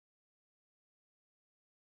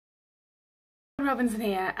Robinson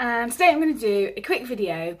here, and today I'm going to do a quick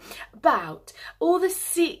video about all the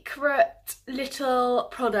secret little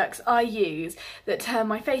products I use that turn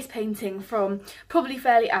my face painting from probably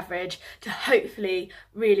fairly average to hopefully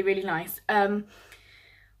really nice.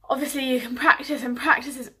 Obviously you can practice, and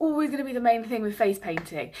practice is always going to be the main thing with face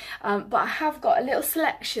painting, but I have got a little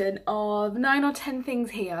selection of 9 or 10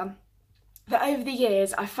 things here that over the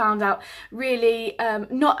years I found out really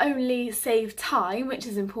not only save time, which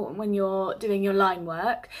is important when you're doing your line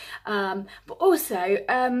work, but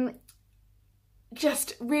also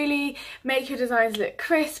just really make your designs look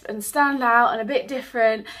crisp and stand out and a bit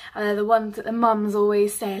different. The ones that the mums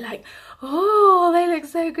always say, like, oh, they look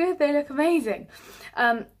so good, they look amazing.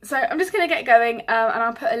 So I'm just going to get going, and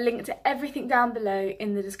I'll put a link to everything down below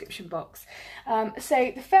in the description box.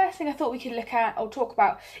 So the first thing I thought we could look at or talk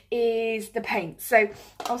about is the paint. So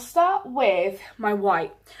I'll start with my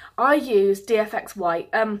white. I use DFX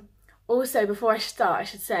white. Also, before I start, I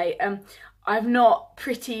should say, I've not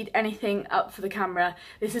prettied anything up for the camera.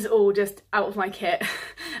 This is all just out of my kit.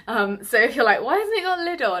 So if you're like, why hasn't it got a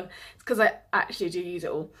lid on? It's because I actually do use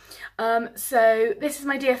it all. So this is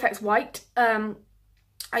my DFX white.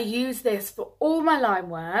 I use this for all my line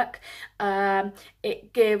work.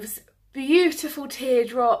 It gives beautiful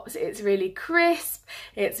teardrops. It's really crisp,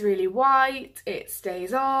 it's really white, it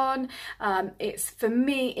stays on. For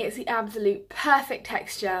me, it's the absolute perfect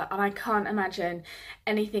texture, and I can't imagine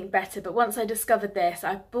anything better. But once I discovered this,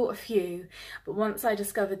 I bought a few, but once I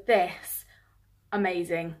discovered this,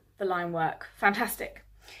 amazing. The line work, fantastic.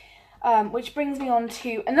 Which brings me on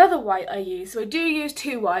to another white I use. So I do use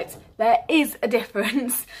 2 whites. There is a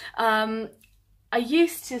difference. I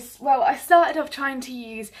started off trying to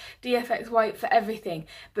use DFX white for everything,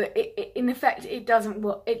 but in effect it doesn't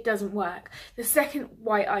work. The second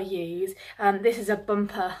white I use, this is a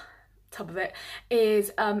bumper top of it,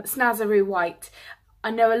 is Snazaroo white. I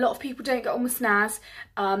know a lot of people don't get on with Snaz.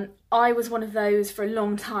 I was one of those for a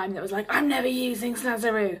long time that was like, I'm never using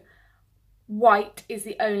Snazaroo. White is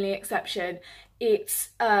the only exception. It's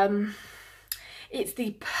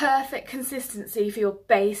the perfect consistency for your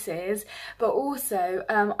bases, but also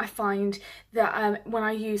I find that when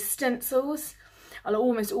I use stencils, I'll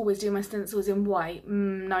almost always do my stencils in white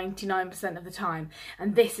 99% of the time,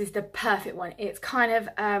 and this is the perfect one. It's kind of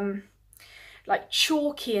like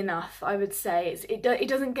chalky enough, I would say. It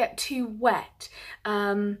doesn't get too wet.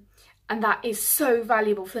 And that is so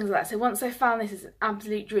valuable for things like that. So once I found this, it's an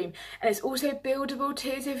absolute dream. And it's also buildable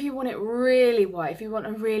too. So if you want it really white, if you want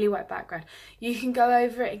a really white background, you can go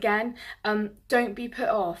over it again. Don't be put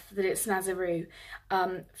off that it's Snazaroo.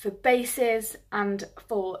 For bases and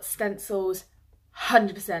for stencils,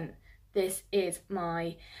 100%. This is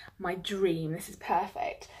my dream. This is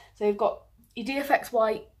perfect. So you've got your DFX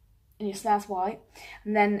white and your Snaz white,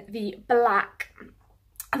 and then the black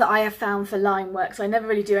that I have found for line work. So I never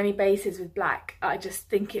really do any bases with black. I just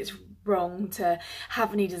think it's wrong to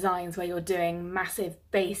have any designs where you're doing massive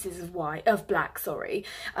bases of black,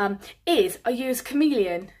 is I use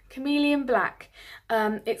Chameleon black.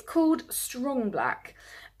 It's called Strong Black.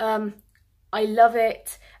 I love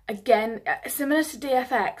it. Again, similar to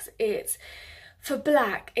DFX, it's for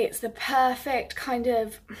black, it's the perfect kind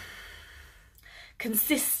of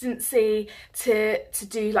consistency to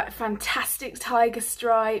do like fantastic tiger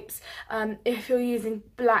stripes. If you're using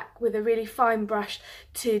black with a really fine brush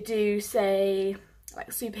to do, say,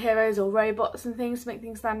 like superheroes or robots and things to make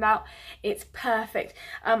things stand out, it's perfect.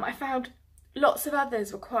 I found lots of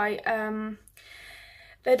others were quite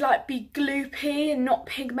they'd like be gloopy and not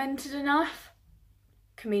pigmented enough.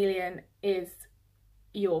 Chameleon is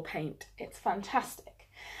your paint. It's fantastic.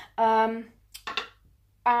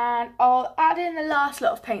 And I'll add in the last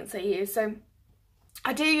lot of paints I use. So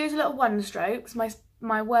I do use a lot of one strokes.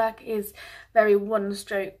 My work is very one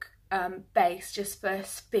stroke based, just for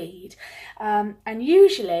speed. And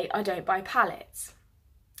usually I don't buy palettes.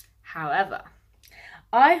 However,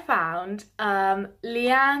 I found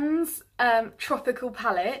Leanne's tropical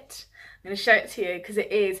palette. I'm going to show it to you because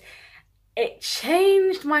it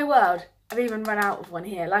changed my world. I've even run out of one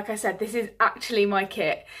here. Like I said, this is actually my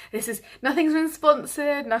kit. Nothing's been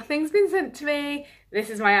sponsored, nothing's been sent to me. This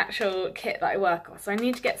is my actual kit that I work on. So I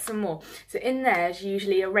need to get some more. So in there's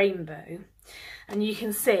usually a rainbow, and you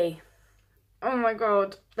can see, oh my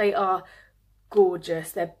God, they are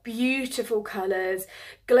gorgeous. They're beautiful colours.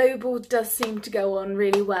 Global does seem to go on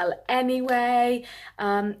really well anyway.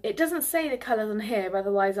 It doesn't say the colours on here,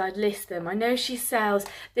 otherwise I'd list them. I know she sells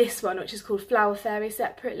this one, which is called Flower Fairy,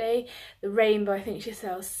 separately. The rainbow I think she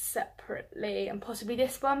sells separately, and possibly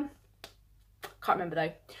this one. Can't remember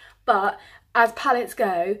though. But as palettes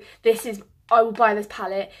go, this is I will buy this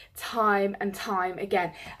palette time and time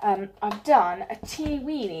again. I've done a teeny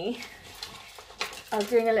weeny. I was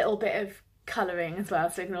doing a little bit of colouring as well,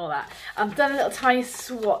 so ignore that. I've done a little tiny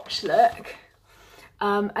swatch look.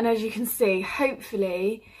 And as you can see,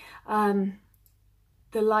 hopefully,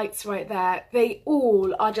 the light's right there. They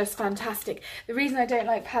all are just fantastic. The reason I don't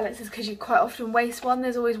like palettes is because you quite often waste one.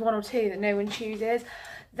 There's always one or two that no one chooses.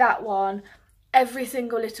 That one, every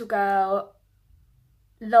single little girl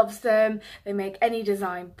loves them. They make any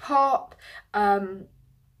design pop. I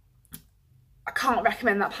can't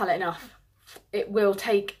recommend that palette enough. It will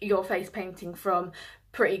take your face painting from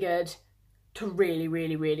pretty good to really,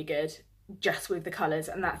 really, really good just with the colours,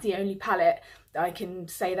 and that's the only palette that I can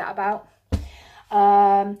say that about.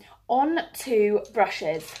 On to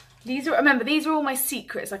brushes. These are, remember, these are all my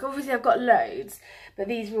secrets. Like, obviously I've got loads, but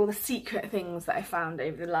these are all the secret things that I found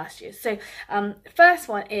over the last year. So first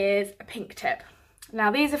one is a pink tip. Now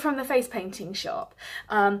these are from the face painting shop.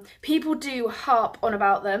 People do harp on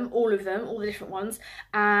about them, all the different ones,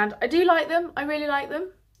 and I do like them. I really like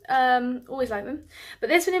them. Always like them. But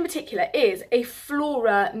this one in particular is a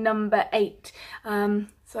Flora number 8.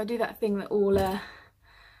 So I do that thing that all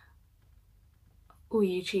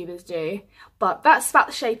YouTubers do, but that's about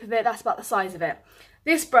the shape of it, that's about the size of it.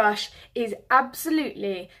 This brush is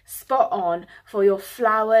absolutely spot on for your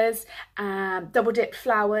flowers, double dipped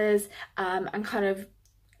flowers, and kind of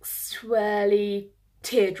swirly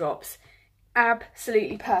teardrops.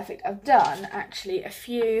 Absolutely perfect. I've done actually a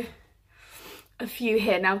few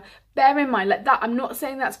here. Now bear in mind, like that, I'm not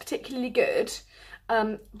saying that's particularly good,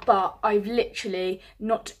 but I've literally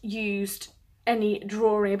not used any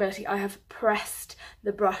drawing ability. I have pressed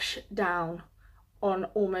the brush down on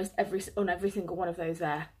almost every single one of those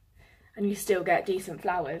there, and you still get decent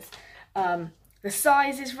flowers. The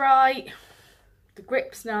size is right, the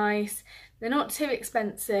grip's nice, they're not too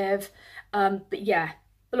expensive, but yeah,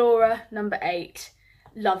 Flora number 8,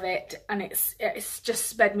 love it, and it's just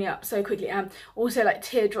sped me up so quickly. Also like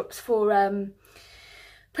teardrops for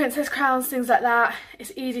princess crowns, things like that.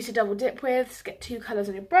 It's easy to double dip with, just get 2 colours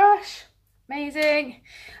on your brush. Amazing.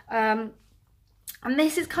 And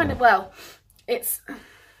this is kind of, well, it's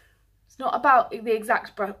not about the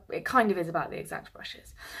exact brush, it kind of is about the exact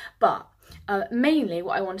brushes, but mainly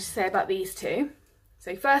what I want to say about these two.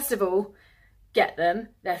 So first of all, get them,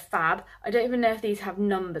 they're fab. I don't even know if these have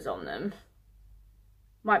numbers on them.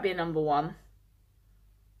 Might be a number 1.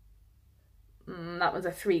 That was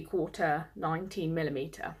a 3/4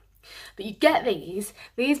 19mm. But you get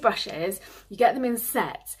these brushes, you get them in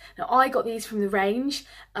sets. Now I got these from the range.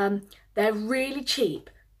 They're really cheap,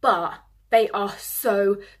 but they are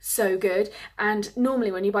so good. And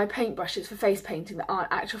normally when you buy paint brushes for face painting that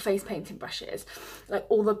aren't actual face painting brushes, like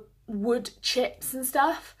all the wood chips and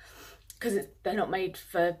stuff, because they're not made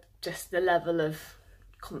for just the level of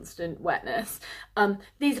constant wetness.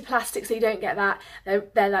 These are plastic, so you don't get that.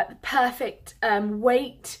 They're like the perfect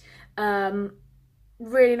weight.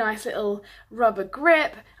 Really nice little rubber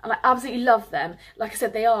grip, and I absolutely love them. Like I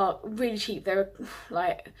said, they are really cheap. They're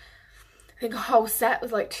like, I think a whole set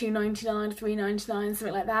was like £2.99, £3.99,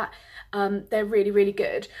 something like that. They're really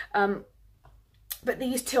good. But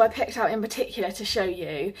these two I picked out in particular to show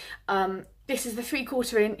you. This is the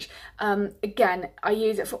 3/4 inch. Again, I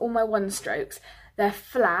use it for all my 1 strokes. They're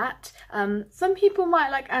flat. Some people might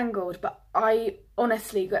like angled, but I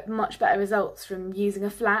honestly get much better results from using a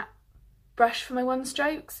flat brush for my 1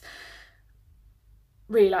 strokes.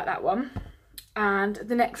 Really like that one. And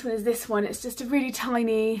the next one is this one. It's just a really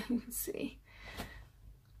tiny, you can see,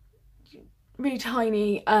 really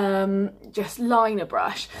tiny just liner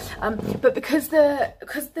brush, but because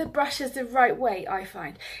the brush is the right weight, I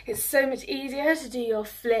find it's so much easier to do your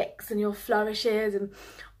flicks and your flourishes and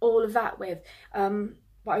all of that with.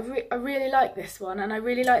 But I really like this one, and I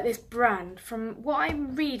really like this brand. From what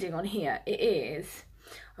I'm reading on here, it is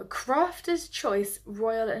a Crafter's Choice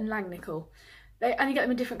Royal and Langnickel. And you get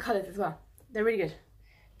them in different colours as well. They're really good.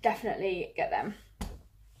 Definitely get them.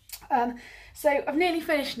 So I've nearly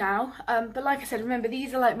finished now, but like I said, remember,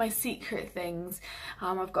 these are like my secret things.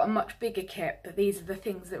 I've got a much bigger kit, but these are the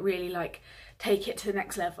things that really like take it to the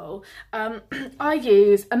next level. I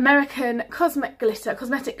use American cosmetic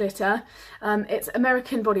glitter. It's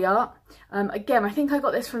American Body Art. Again, I think I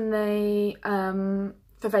got this from the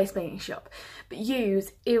for face painting shop, but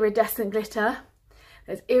use iridescent glitter.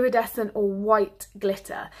 There's iridescent or white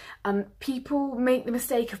glitter. People make the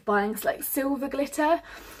mistake of buying like silver glitter.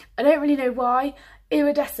 I don't really know why.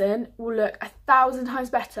 Iridescent will look 1,000 times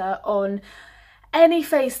better on any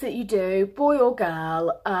face that you do, boy or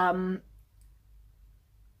girl.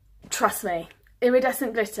 Trust me,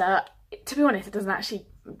 iridescent glitter, to be honest, it doesn't actually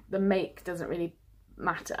the make doesn't really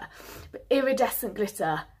matter. But iridescent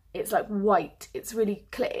glitter, it's like white, it's really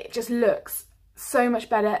clear, it just looks so much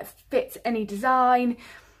better, it fits any design,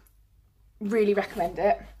 really recommend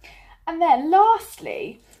it. And then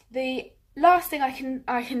lastly, the last thing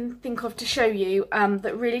I can think of to show you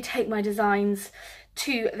that really take my designs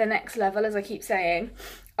to the next level, as I keep saying,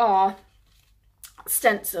 are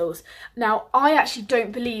stencils. Now, I actually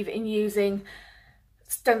don't believe in using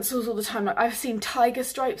stencils all the time. Like, I've seen tiger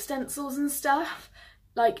stripe stencils and stuff.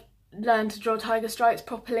 Like, learn to draw tiger stripes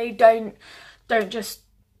properly. Don't just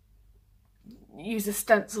use a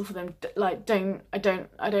stencil for them. Like, I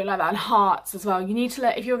don't like that. And hearts as well. You need to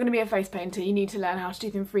learn, if you're going to be a face painter, you need to learn how to do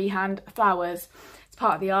them freehand. Flowers, it's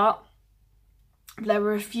part of the art. There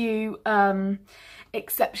were a few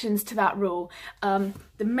exceptions to that rule. The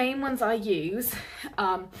main ones I use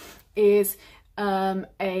is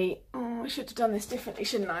I should have done this differently,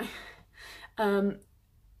 shouldn't I?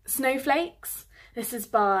 Snowflakes. This is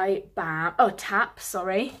by Tap,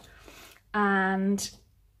 sorry. And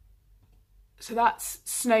so that's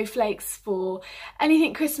snowflakes for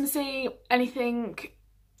anything Christmassy, anything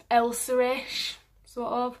Elsa-ish,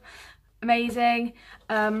 sort of. Amazing.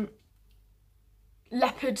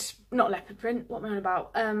 Not leopard print, what am I on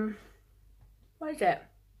about? What is it?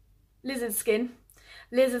 Lizard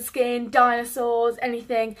skin, dinosaurs,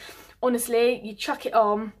 anything. Honestly, you chuck it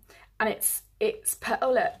on and it's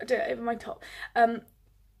oh look, I do it over my top.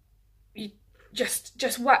 You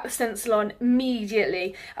just whack the stencil on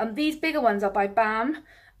immediately. These bigger ones are by BAM.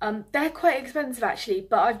 They're quite expensive actually,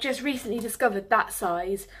 but I've just recently discovered that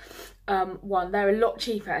size one. They're a lot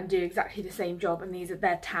cheaper and do exactly the same job, and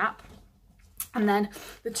they're Tap. And then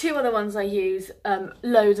the two other ones I use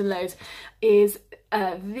loads and loads is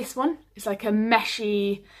this one. It's like a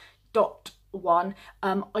meshy dot one.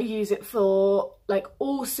 I use it for like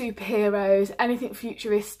all superheroes, anything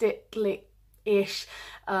futuristic-ish,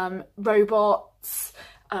 robots,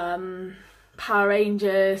 Power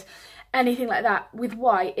Rangers, anything like that. With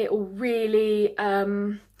white, it will really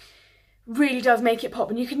does make it pop.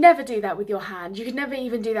 And you could never do that with your hand. You could never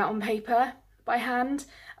even do that on paper by hand.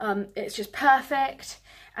 It's just perfect.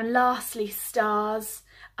 And lastly, stars.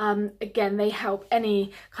 Again, they help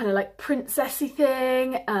any kind of like princessy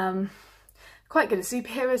thing. Quite good at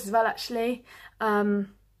superheroes as well, actually.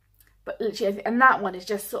 But literally, and that one is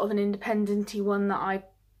just sort of an independent-y one that I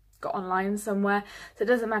got online somewhere, so it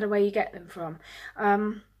doesn't matter where you get them from.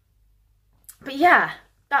 But yeah,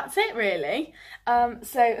 that's it really.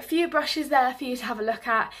 So a few brushes there for you to have a look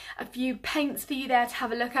at, a few paints for you there to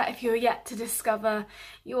have a look at if you're yet to discover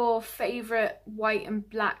your favourite white and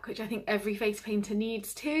black, which I think every face painter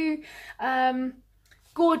needs to.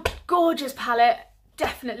 Gorgeous palette,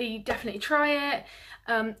 definitely try it.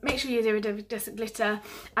 Make sure you use iridescent glitter,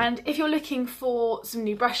 and if you're looking for some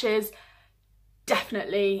new brushes,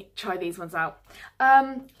 definitely try these ones out.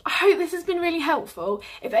 I hope this has been really helpful.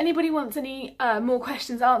 If anybody wants any more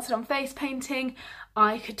questions answered on face painting,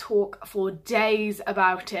 I could talk for days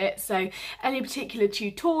about it. So any particular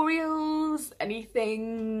tutorials, any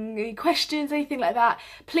questions, anything like that,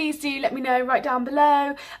 please do let me know right down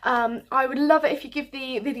below. I would love it if you give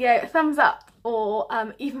the video a thumbs up, or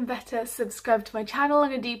even better, subscribe to my channel. I'm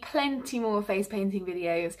going to do plenty more face painting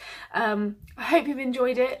videos. I hope you've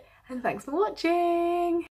enjoyed it, and thanks for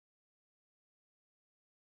watching.